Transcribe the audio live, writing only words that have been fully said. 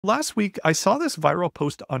Last week, I saw this viral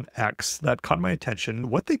post on X that caught my attention.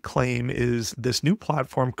 What they claim is this new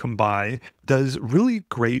platform, Kombai, does really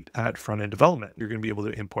great at front end development. You're going to be able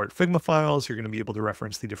to import Figma files. You're going to be able to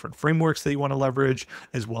reference the different frameworks that you want to leverage,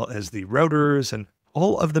 as well as the routers and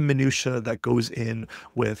all of the minutia that goes in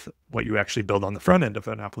with what you actually build on the front end of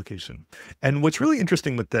an application. And what's really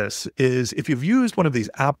interesting with this is if you've used one of these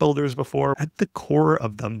app builders before, at the core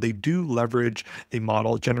of them, they do leverage a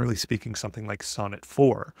model, generally speaking, something like Sonnet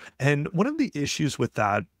 4. And one of the issues with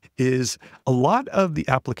that is a lot of the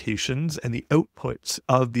applications and the outputs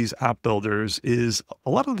of these app builders is a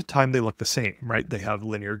lot of the time they look the same, right? They have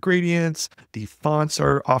linear gradients. The fonts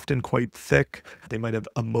are often quite thick. They might have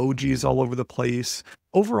emojis all over the place.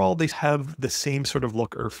 Overall, they have the same sort of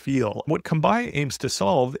look or feel. What Kombai aims to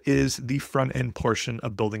solve is the front end portion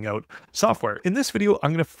of building out software. In this video,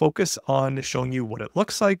 I'm going to focus on showing you what it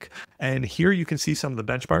looks like. And here you can see some of the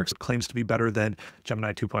benchmarks. It claims to be better than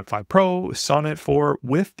Gemini 2.5 Pro, Sonnet 4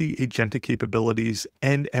 with the agentic capabilities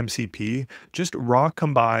and MCP. Just raw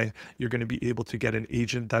Kombai, you're going to be able to get an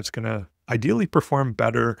agent that's going to ideally perform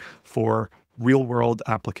better for real world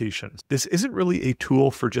applications. This isn't really a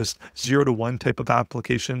tool for just 0 to 1 type of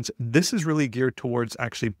applications. This is really geared towards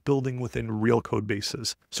actually building within real code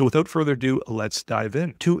bases. So without further ado, let's dive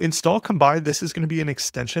in. To install Kombai, this is going to be an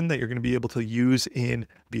extension that you're going to be able to use in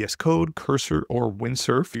VS Code, Cursor, or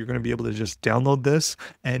Windsurf. You're going to be able to just download this,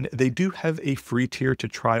 and they do have a free tier to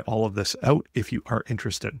try all of this out if you are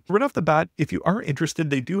interested. Right off the bat, if you are interested,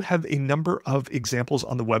 they do have a number of examples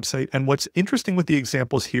on the website. And what's interesting with the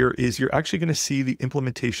examples here is you're actually going to see the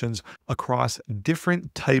implementations across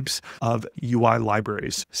different types of UI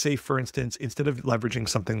libraries. Say, for instance, instead of leveraging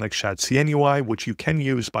something like Shadcn UI, which you can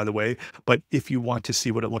use, by the way, but if you want to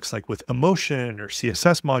see what it looks like with emotion or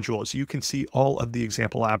CSS modules, you can see all of the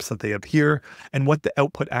example apps that they have here and what the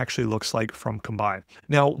output actually looks like from Kombai.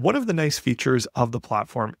 Now, one of the nice features of the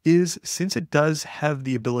platform is since it does have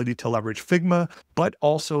the ability to leverage Figma, but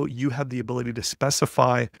also you have the ability to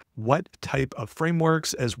specify what type of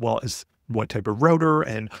frameworks as well as what type of router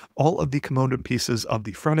and all of the component pieces of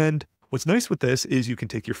the front end. What's nice with this is you can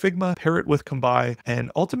take your Figma, pair it with Kombai,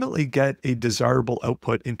 and ultimately get a desirable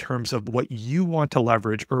output in terms of what you want to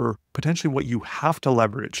leverage or potentially what you have to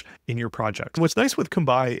leverage in your project. What's nice with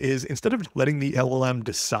Kombai is instead of letting the LLM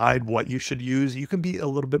decide what you should use, you can be a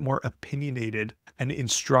little bit more opinionated and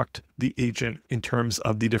instruct the agent in terms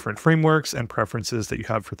of the different frameworks and preferences that you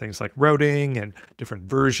have for things like routing and different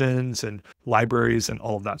versions and libraries and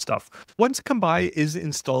all of that stuff. Once Kombai is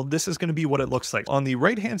installed, this is going to be what it looks like. On the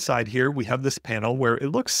right-hand side here, we have this panel where it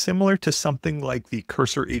looks similar to something like the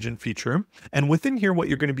cursor agent feature. And within here, what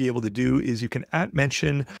you're going to be able to do is you can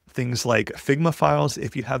mention things like Figma files.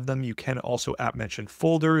 If you have them, you can also mention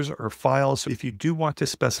folders or files. So if you do want to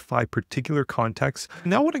specify particular context.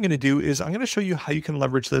 Now what I'm going to do is I'm going to show you how you can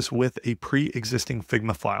leverage this with a pre-existing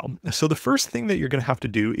Figma file. So the first thing that you're going to have to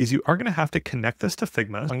do is you are going to have to connect this to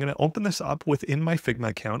Figma. I'm going to open this up within my Figma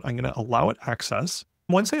account. I'm going to allow it access.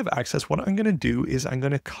 Once I have access, what I'm going to do is I'm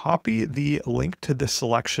going to copy the link to the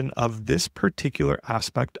selection of this particular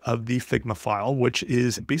aspect of the Figma file, which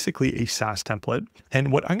is basically a SAS template.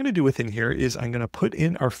 And what I'm going to do within here is I'm going to put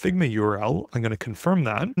in our Figma URL. I'm going to confirm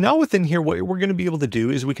that. Now within here, what we're going to be able to do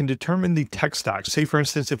is we can determine the tech stack. Say, for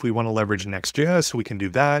instance, if we want to leverage Next.js, we can do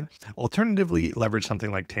that. Alternatively, leverage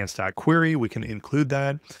something like TanStack Query, we can include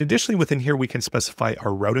that. Additionally, within here, we can specify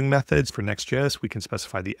our routing methods. For Next.js, we can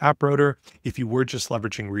specify the app router. If you were just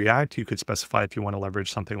leveraging React, you could specify if you want to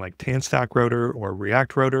leverage something like TanStack router or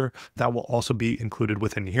React router. That will also be included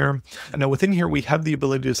within here. Now within here, we have the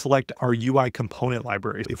ability to select our UI component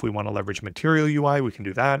library. If we want to leverage Material UI, we can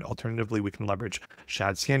do that. Alternatively, we can leverage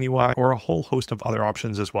Shadcn UI or a whole host of other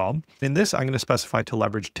options as well. In this, I'm going to specify to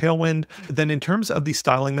leverage Tailwind. Then in terms of the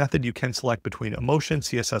styling method, you can select between emotion,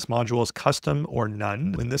 CSS modules, custom, or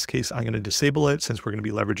none. In this case, I'm going to disable it since we're going to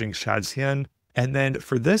be leveraging Shadcn. And then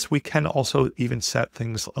for this, we can also even set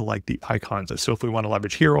things like the icons. So if we want to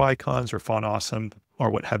leverage hero icons or font awesome or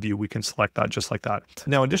what have you, we can select that just like that.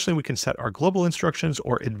 Now, additionally, we can set our global instructions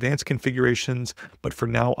or advanced configurations, but for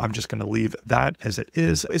now, I'm just going to leave that as it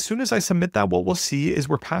is. As soon as I submit that, what we'll see is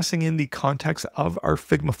we're passing in the context of our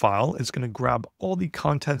Figma file. It's going to grab all the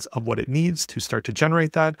contents of what it needs to start to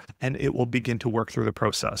generate that, and it will begin to work through the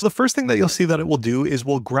process. The first thing that you'll see that it will do is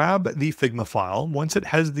we'll grab the Figma file. Once it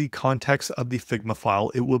has the context of the Figma file,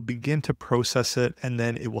 it will begin to process it, and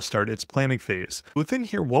then it will start its planning phase. Within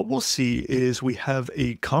here, what we'll see is we have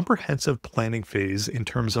a comprehensive planning phase in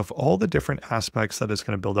terms of all the different aspects that it's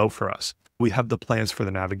going to build out for us. We have the plans for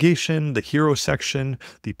the navigation, the hero section,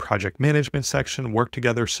 the project management section, work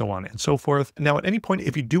together, so on and so forth. Now, at any point,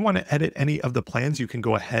 if you do want to edit any of the plans, you can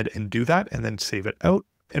go ahead and do that and then save it out.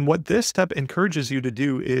 And what this step encourages you to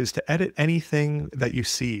do is to edit anything that you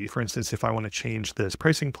see. For instance, if I want to change this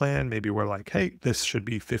pricing plan, maybe we're like, hey, this should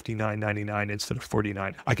be $59.99 instead of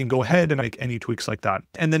 $49. I can go ahead and make any tweaks like that.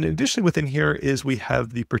 And then additionally within here is we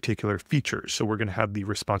have the particular features. So we're going to have the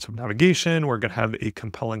responsive navigation. We're going to have a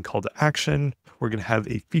compelling call to action. We're going to have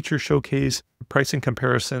a feature showcase, pricing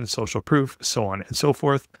comparison, social proof, so on and so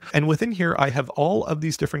forth. And within here, I have all of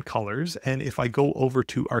these different colors. And if I go over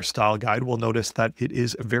to our style guide, we'll notice that it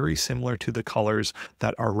is very similar to the colors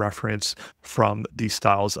that are referenced from the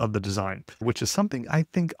styles of the design, which is something I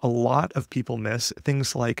think a lot of people miss,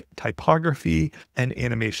 things like typography and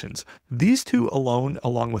animations. These two alone,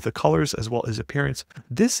 along with the colors as well as appearance,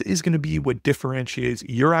 this is going to be what differentiates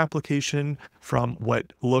your application from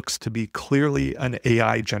what looks to be clearly an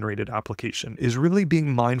AI generated application, is really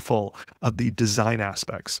being mindful of the design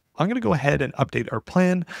aspects. I'm going to go ahead and update our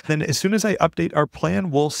plan. Then as soon as I update our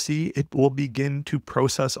plan, we'll see it will begin to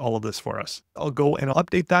process all of this for us. I'll go and I'll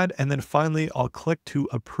update that. And then finally, I'll click to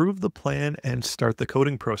approve the plan and start the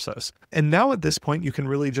coding process. And now at this point, you can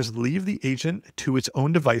really just leave the agent to its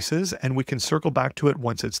own devices and we can circle back to it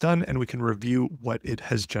once it's done and we can review what it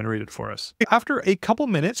has generated for us. After a couple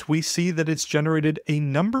minutes, we see that it's generated a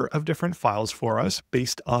number of different files for us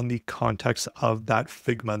based on the context of that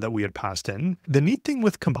Figma that we had passed in. The neat thing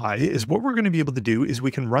with Kombai is what we're going to be able to do is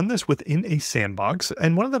we can run this within a sandbox.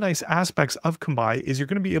 And one of the nice aspects of Kombai is you're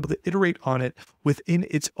going to be able to iterate on it within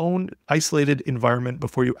its own isolated environment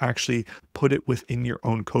before you actually put it within your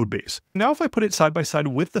own code base. Now, if I put it side by side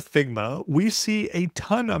with the Figma, we see a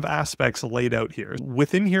ton of aspects laid out here.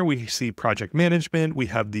 Within here, we see project management. We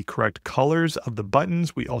have the correct colors of the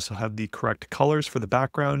buttons. We also have the correct colors for the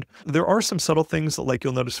background. There are some subtle things like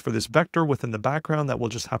you'll notice for this vector within the background that we'll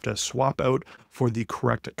just have to swap out for the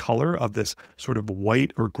correct color of this sort of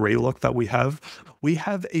white or gray look that we have. We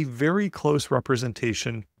have a very close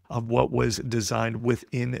representation of what was designed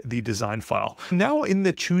within the design file. Now in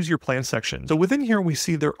the choose your plan section. So within here, we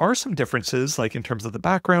see there are some differences like in terms of the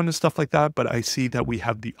background and stuff like that, but I see that we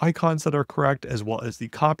have the icons that are correct as well as the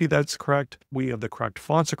copy that's correct. We have the correct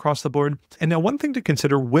fonts across the board. And now one thing to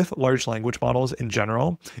consider with large language models in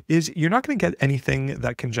general is you're not going to get anything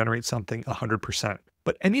that can generate something 100%.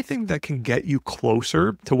 But anything that can get you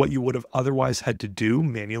closer to what you would have otherwise had to do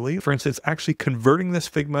manually, for instance, actually converting this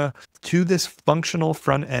Figma to this functional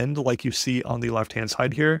front end like you see on the left-hand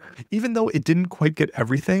side here, even though it didn't quite get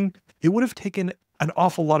everything, it would have taken an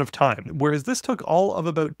awful lot of time. Whereas this took all of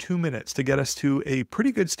about 2 minutes to get us to a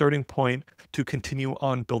pretty good starting point to continue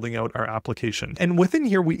on building out our application. And within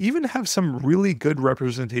here, we even have some really good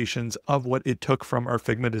representations of what it took from our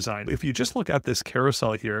Figma design. If you just look at this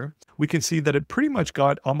carousel here, we can see that it pretty much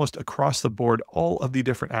got almost across the board all of the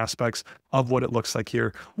different aspects of what it looks like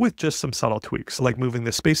here with just some subtle tweaks, like moving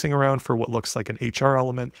the spacing around for what looks like an HR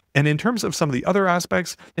element. And in terms of some of the other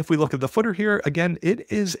aspects, if we look at the footer here, again,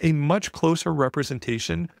 it is a much closer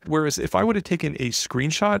representation. Whereas if I would have taken a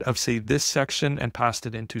screenshot of, say, this section and passed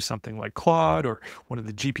it into something like Claude or one of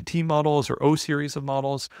the GPT models or O series of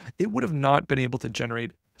models, it would have not been able to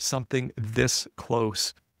generate something this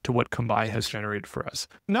close to what Kombai has generated for us.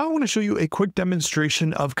 Now I want to show you a quick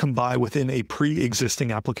demonstration of Kombai within a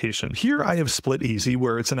pre-existing application. Here I have Split Easy,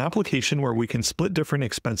 where it's an application where we can split different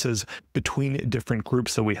expenses between different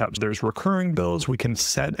groups that we have. There's recurring bills. We can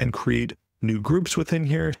set and create new groups within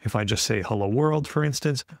here. If I just say hello world, for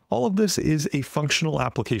instance, all of this is a functional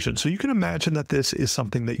application. So you can imagine that this is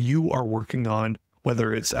something that you are working on,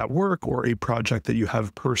 whether it's at work or a project that you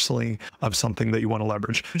have personally of something that you want to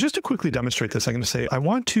leverage. Just to quickly demonstrate this, I'm going to say, I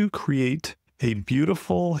want to create a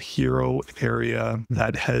beautiful hero area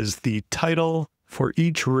that has the title for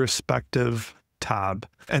each respective tab.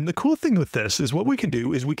 And the cool thing with this is what we can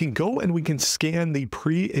do is we can go and we can scan the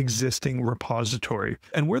pre-existing repository.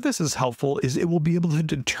 And where this is helpful is it will be able to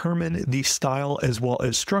determine the style as well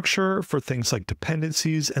as structure for things like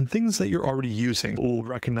dependencies and things that you're already using. It will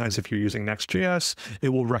recognize if you're using Next.js. It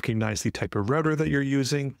will recognize the type of router that you're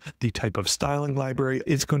using, the type of styling library.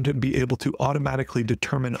 It's going to be able to automatically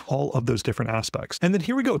determine all of those different aspects. And then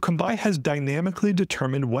here we go. Kombai has dynamically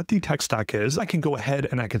determined what the tech stack is. I can go ahead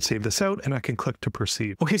and I can save this out and I can click to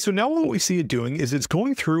proceed. Okay, so now what we see it doing is it's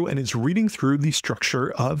going through and it's reading through the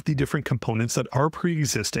structure of the different components that are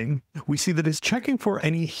pre-existing. We see that it's checking for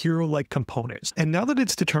any hero-like components. And now that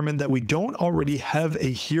it's determined that we don't already have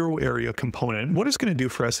a hero area component, what it's going to do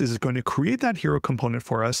for us is it's going to create that hero component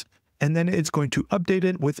for us. and then it's going to update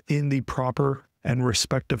it within the proper and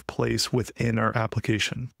respective place within our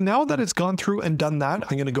application. Now that it's gone through and done that,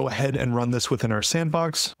 I'm going to go ahead and run this within our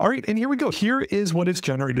sandbox. All right, and here we go. Here is what it's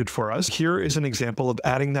generated for us. Here is an example of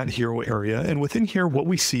adding that hero area. And within here, what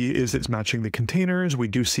we see is it's matching the containers. We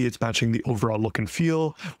do see it's matching the overall look and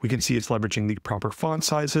feel. We can see it's leveraging the proper font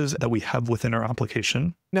sizes that we have within our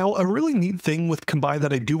application. Now, a really neat thing with Kombai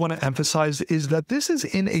that I do want to emphasize is that this is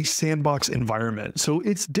in a sandbox environment. So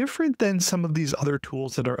it's different than some of these other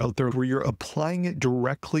tools that are out there where you're applying it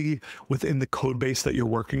directly within the code base that you're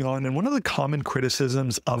working on. And one of the common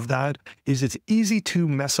criticisms of that is it's easy to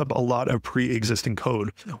mess up a lot of pre-existing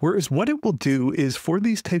code. Whereas what it will do is for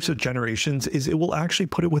these types of generations is it will actually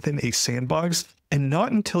put it within a sandbox, and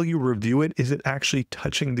not until you review it is it actually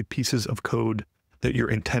touching the pieces of code that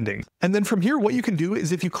you're intending. And then from here, what you can do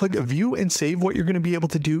is if you click view and save, what you're going to be able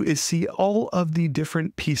to do is see all of the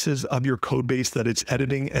different pieces of your code base that it's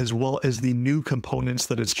editing, as well as the new components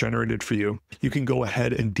that it's generated for you. You can go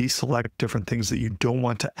ahead and deselect different things that you don't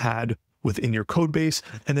want to add within your code base.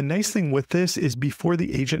 And the nice thing with this is before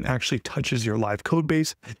the agent actually touches your live code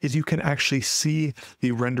base is you can actually see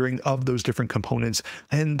the rendering of those different components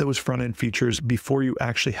and those front-end features before you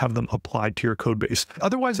actually have them applied to your code base.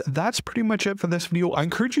 Otherwise, that's pretty much it for this video. I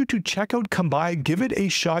encourage you to check out Kombai, give it a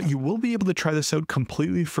shot. You will be able to try this out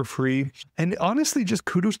completely for free. And honestly, just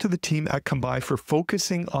kudos to the team at Kombai for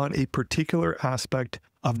focusing on a particular aspect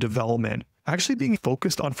of development. Actually being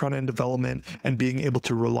focused on front-end development and being able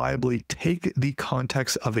to reliably take the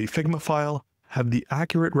context of a Figma file, have the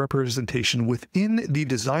accurate representation within the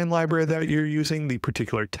design library that you're using, the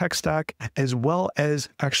particular tech stack, as well as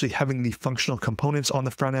actually having the functional components on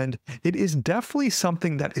the front end. It is definitely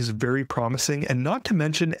something that is very promising, and not to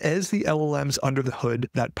mention as the LLMs under the hood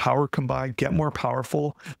that power Kombai get more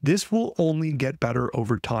powerful, this will only get better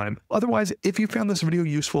over time. Otherwise, if you found this video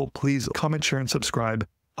useful, please comment, share, and subscribe.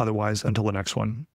 Otherwise, until the next one.